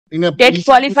in a TET position to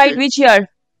qualified take- which year?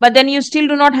 But then you still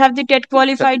do not have the TET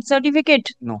qualified certificate.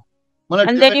 No. Malad,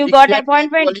 And they then were you got declared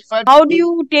appointment. qualified. How do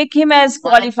you take him as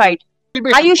qualified? Will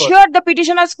be Are you hampered. sure the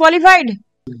petitioner is qualified?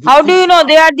 How do you know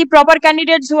they are the proper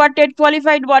candidates who are TET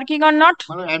qualified working or not?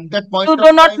 Malad, at that point You of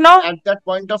do not time, know? At that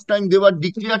point of time, they were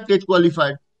declared TET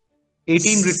qualified.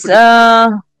 18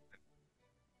 writ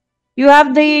You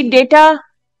have the data.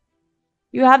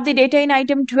 You have the data in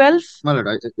item 12. Malad,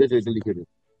 I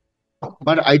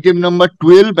but item number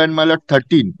 12 and Malad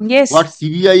 13. Yes. What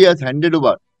CBI has handed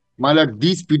over, Malad,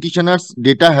 these petitioners'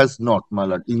 data has not,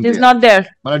 Malad. It is not there.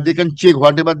 Malad, they can check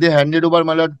whatever they handed over,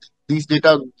 Malad, these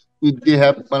data, if they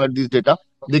have, Malad, this data,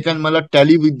 they can, Malad,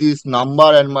 tally with this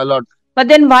number and, Malad. But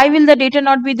then why will the data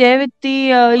not be there with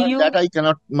the you? That I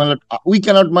cannot, Malad, we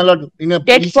cannot, Malad, in a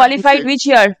TET qualified which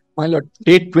year? My lord,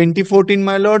 TET 2014,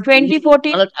 my lord.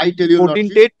 2014. Malad, I tell you, 14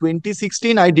 Lordship, TET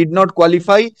 2016, I did not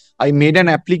qualify. I made an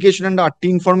application under RT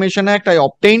Information Act. I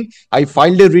obtained. I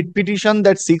filed a writ petition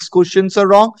that 6 questions are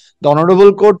wrong. The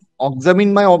Honorable Court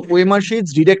examined my OMR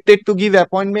sheets, directed to give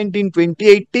appointment in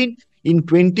 2018. In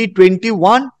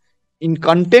 2021, in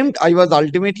contempt, I was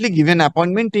ultimately given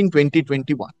appointment in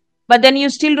 2021. But then you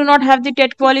still do not have the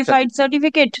TET qualified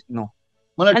certificate. No.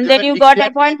 Malad, And they then were you got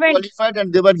declared appointment. qualified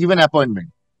and they were given appointment.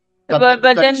 But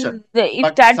Correction. then if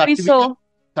But that be so,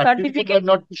 certificate were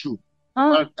not issued.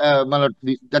 huh? Malad,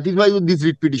 that is why this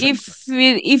writ petition.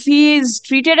 if he is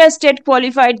treated as TET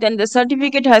qualified, then the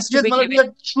certificate has to Yes, be Malad, we given.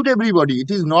 have issued everybody.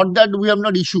 It is not that we have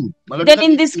not issued. Malad, Then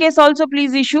in this case also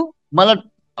please issue. Malad,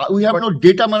 we have no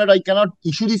data, Malad. I cannot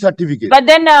issue the certificate. But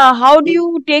then how do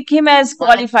you take him as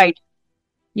qualified?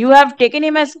 You have taken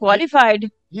him as qualified.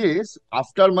 Yes,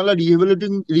 after Malad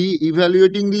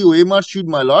re-evaluating the OMR sheet,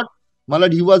 Malad,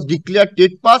 he was declared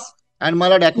TET pass and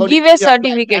Malad according Give a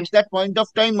certificate. At that point of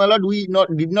time, Malad, we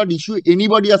did not issue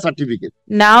anybody a certificate.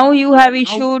 Now you have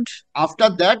issued. After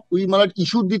that, we Malad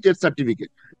issued the TET certificate.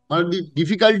 Malad, the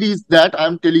difficulty is that I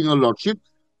am telling your lordship,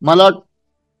 Malad,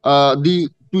 to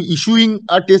issuing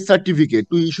a test certificate,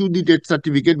 to issue the test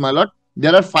certificate, Malad,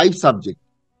 there are 5 subjects.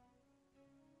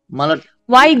 Malad,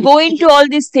 Why go into all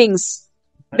these things?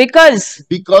 Because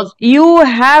you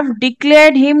have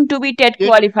declared him to be TET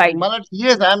qualified. Malad,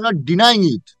 yes, I am not denying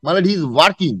it. Malad, he is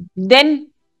working. Then,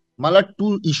 Malad,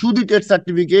 to issue the TET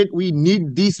certificate, we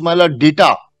need this Malad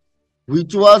data,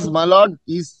 which was Malad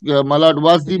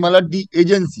the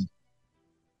agency.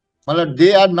 Malad,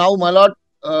 they are now Malad.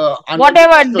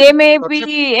 Whatever, they may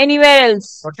be anywhere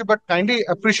else. Okay, but kindly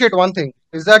appreciate one thing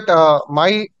is that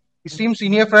my esteemed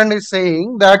senior friend is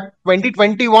saying that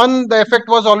 2021 the effect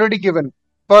was already given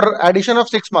for addition of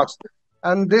 6 marks,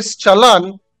 and this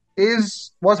challan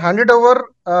was handed over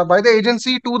by the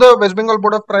agency to the West Bengal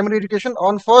Board of Primary Education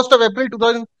on 1st of April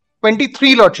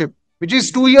 2023, lordship, which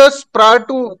is 2 years prior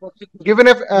to given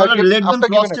a let them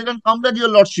cross-check and come back, your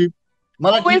lordship.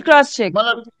 Who will cross-check?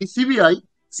 CBI.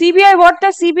 CBI, what the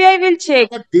CBI will check?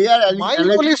 They are my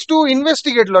role is to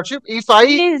investigate, lordship. If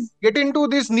I get into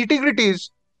these nitty-gritties,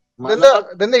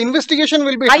 then the investigation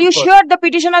will be. Are you sure the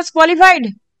petitioner is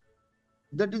qualified?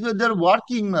 That is why they are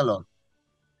working, my lord.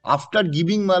 After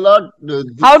giving, my lord.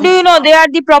 How do you know they are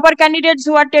the proper candidates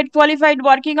who are TET qualified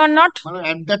working or not?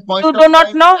 At that point, you do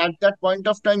not know. At that point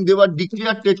of time, they were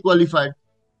declared TET qualified.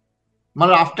 My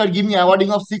lord, after giving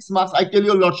awarding of 6 marks, I tell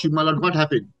your lordship, my lord, what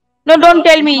happened? No, don't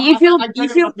tell me. If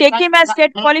you take him as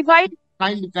TET qualified.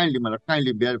 Kindly, my lord,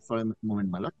 kindly bear for a moment,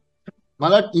 my lord. My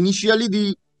lord, initially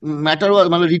the matter was,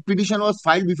 my lord, writ petition was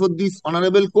filed before this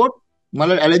honorable court. My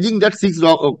lord, alleging that 6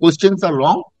 questions are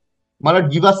wrong. My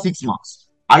lord, give us 6 marks.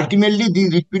 Ultimately, the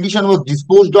writ petition was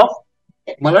disposed of.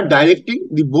 My lord, directing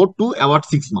the board to award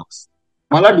 6 marks.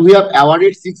 My lord, we have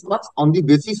awarded 6 marks on the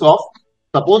basis of,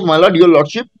 suppose, my lord, your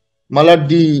lordship, my lord,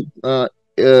 the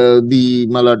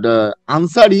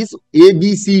answer is A,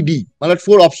 B, C, D. Malad,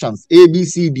 4 options A, B,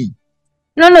 C, D.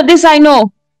 No, this I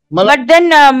know. But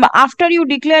then after you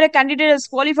declare a candidate as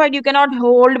qualified, you cannot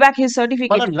hold back his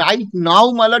certificate. Malad, right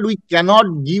now, Malad, we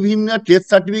cannot give him a test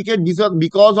certificate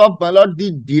because of Malad,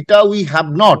 the data we have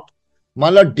not.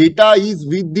 Malad, data is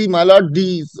with the Malad,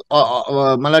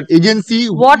 Malad agency.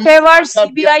 Whatever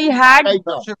CBI had,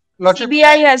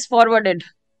 CBI has forwarded.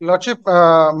 Lordship,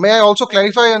 may I also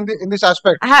clarify in this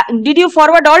aspect? Did you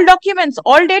forward all documents,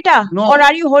 all data? No. Or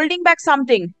are you holding back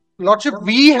something? Lordship,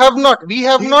 we have not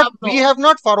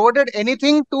forwarded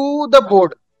anything to the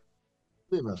board.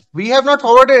 We have not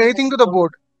forwarded anything to the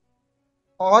board.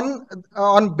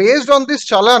 Based on this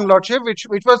challan, Lordship, which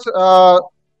was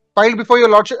filed before your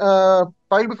Lordship,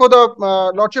 filed before the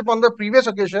Lordship on the previous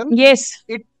occasion. Yes.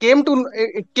 It came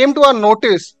to our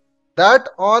notice that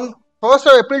on 1st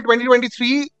of April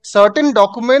 2023, certain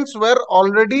documents were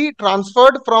already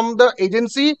transferred from the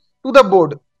agency to the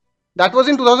board. That was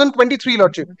in 2023,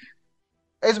 Lordship.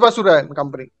 S. Basura and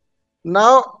Company.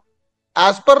 Now,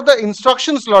 as per the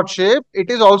instructions, Lordship, it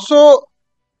is also,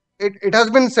 it has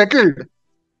been settled,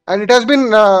 and it has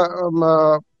been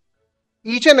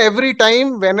each and every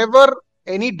time whenever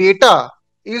any data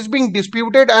is being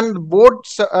disputed and board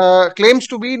claims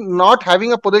to be not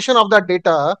having a possession of that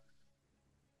data,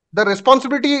 the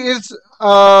responsibility is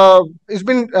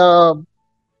been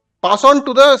passed on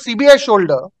to the CBI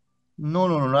shoulder. No,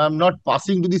 I'm not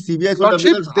passing to the CBI shoulder.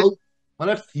 Lordship,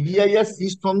 Because CBI has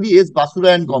seized from the S.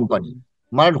 Basura and Company.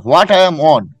 What I am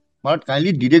on,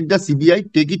 kindly direct the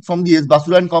CBI, take it from the S.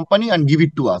 Basura and Company and give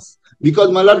it to us. Because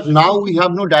now we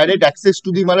have no direct access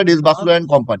to the S. Basura and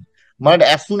Company.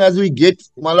 As soon as we get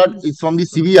it's from the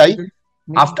CBI,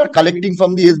 after collecting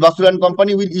from the S. Basura and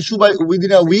Company, we'll issue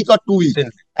within a week or 2 weeks,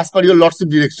 as per your Lordship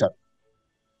direction.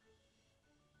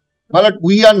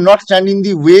 We are not standing in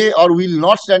the way, or will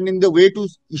not stand in the way to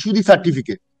issue the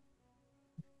certificate.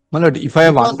 If I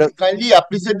have kindly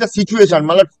appreciate the situation,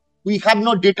 we have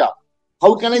no data.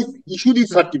 How can I issue the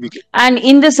certificate? And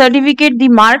in the certificate, the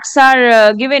marks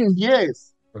are given.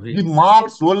 Yes, the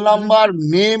marks, roll number,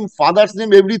 name, father's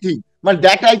name, everything.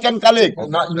 That I can collect.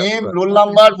 Name, roll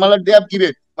number, they have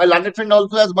given. My learned friend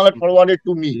also has forwarded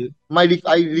to me. I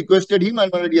requested him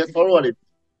and he has forwarded,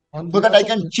 so that I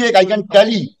can check, I can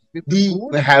tally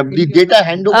the data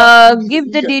handover. Give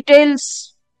the details.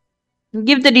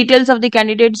 Give the details of the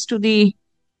candidates to the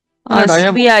I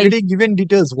have CBI. already given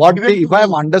details. If I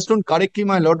have understood correctly,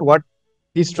 my lord, what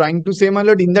he's trying to say, my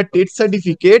lord, in the TET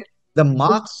certificate, the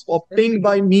marks obtained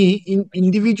by me in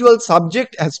individual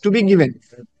subject has to be given.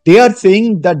 They are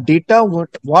saying the data,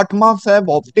 what marks I have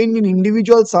obtained in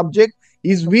individual subject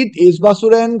is with S.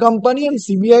 Basura and Company, and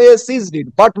CBI has seized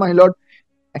it. But, my lord,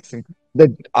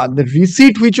 the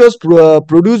receipt which was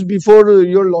produced before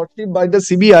your lordship by the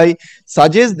CBI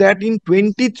suggests that in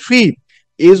 23,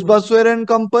 S. Basura and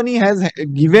Company has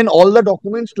given all the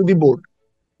documents to the board.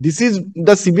 This is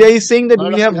the CBI is saying that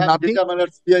we have nothing. Data,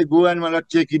 CBI go and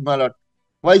check it,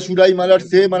 Why should I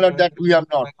say that we have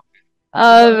not?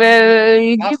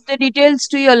 You give the details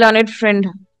to your learned friend.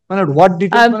 What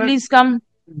details? Please come.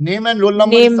 Name and roll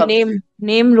number.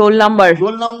 Name, roll number.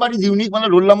 Roll number is unique.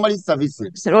 Roll number is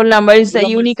sufficient. Roll number is the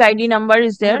unique ID number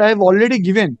is there. But I have already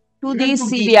given to the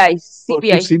CBI.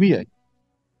 CBI.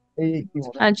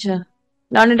 Acha.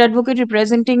 Learned advocate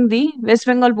representing the West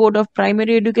Bengal Board of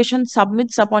Primary Education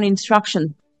submits upon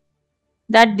instruction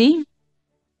that the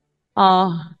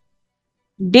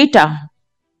data,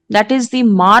 that is the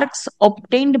marks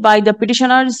obtained by the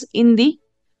petitioners in the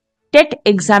TET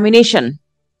examination,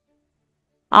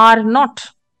 are not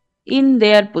in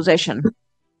their possession.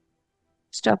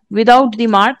 Stop. Without the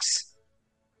marks,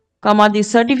 the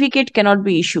certificate cannot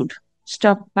be issued.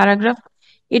 Stop. Paragraph.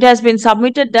 It has been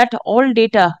submitted that all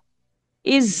data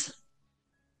is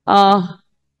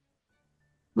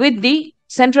with the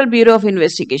Central Bureau of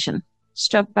Investigation.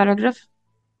 Stop. Paragraph.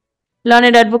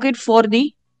 Learned advocate for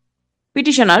the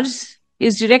petitioners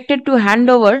is directed to hand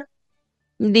over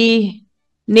the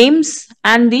names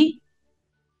and the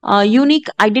unique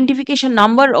identification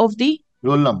number of the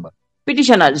roll number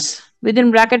petitioners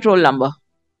within bracket roll number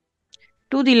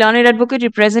to the learned advocate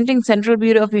representing Central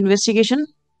Bureau of Investigation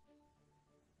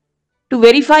to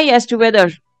verify as to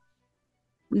whether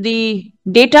the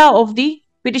data of the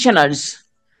petitioners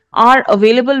are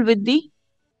available with the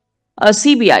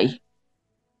CBI.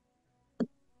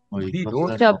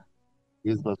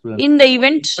 In the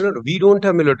event, we don't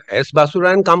have, S.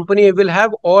 Basura and Company will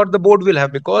have, or the board will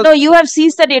have, because no, you have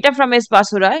seized the data from S.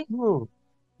 Basura.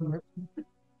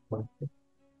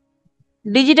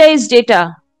 Digitized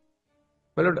data.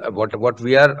 What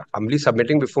we are humbly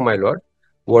submitting before my lord,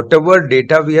 whatever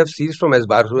data we have seized from S.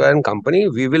 Basura and Company,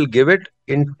 we will give it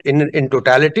in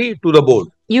totality to the board.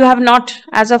 You have not,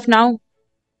 as of now.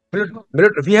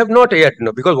 We have not yet,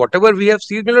 because whatever we have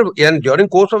seen, and during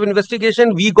course of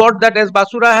investigation, we got that S.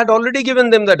 Basura had already given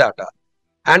them the data.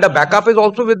 And a backup is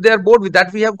also with their board. With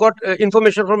that, we have got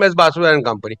information from S. Basura and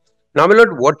Company. Now, my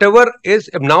lord, whatever is,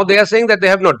 now they are saying that they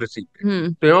have not received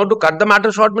it. So, to cut the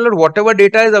matter short, my lord, whatever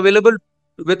data is available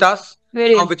with us,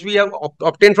 which we have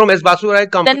obtained from S. Basura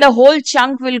and Company. Then the whole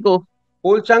chunk will go.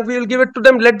 Whole chunk we will give it to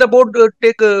them. Let the board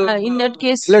take. In that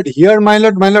case, here, my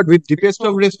lord, with deepest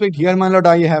of respect, here, my lord,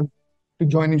 I have to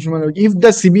join issue, my lord. If the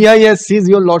CBI has seized,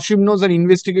 your lordship knows that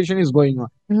investigation is going on.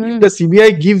 If the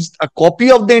CBI gives a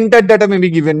copy of the entire data, may be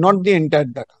given, not the entire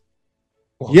data.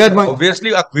 Here,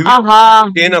 obviously, we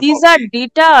will these are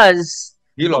datas.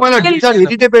 He'll My lord, also these are retain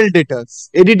a- editable datas.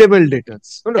 Editable datas.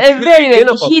 No, no, he'll Very retain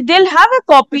a well. copy. They'll have a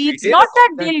copy. He'll It's retain a not that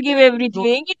copy. they'll give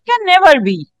everything. It can never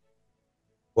be.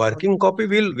 Working copy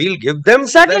we'll give them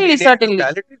so that Certainly, in its certainly.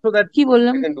 totality, so that কি they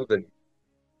বললাম? can do the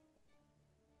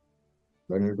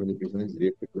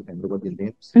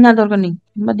না দরকার নেই,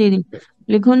 বা দিয়ে দিন।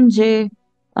 লিখুন যে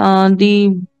the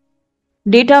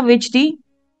data which the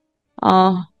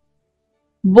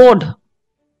board,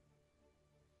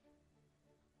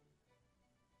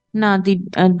 না, the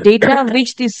data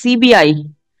which the CBI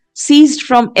seized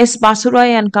from S. Basurai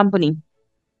and Company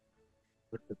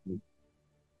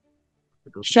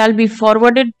shall be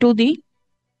forwarded to the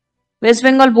West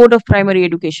Bengal Board of Primary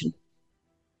Education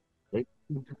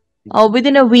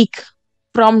within a week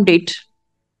from date.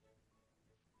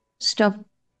 Stuff.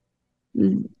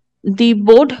 The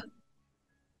board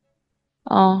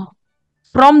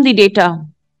from the data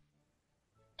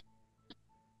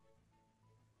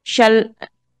shall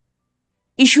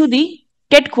issue the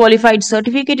TET qualified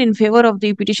certificate in favor of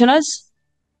the petitioners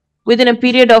within a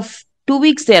period of 2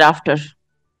 weeks thereafter.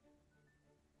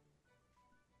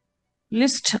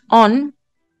 List on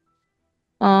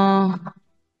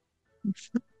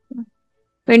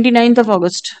 29th of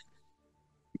August.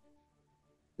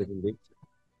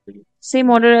 Same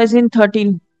order as in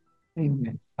 13.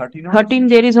 13,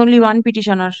 there is only one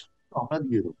petitioner.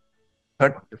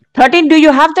 13, do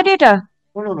you have the data?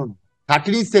 No.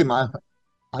 13 is same.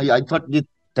 I thought যে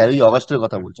 13 অগস্টের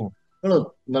কথা বলছো। No,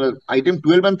 মানে item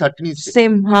 12 and 13 is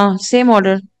same. Same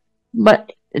order. But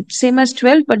same as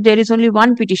 12, but there is only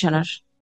one petitioner.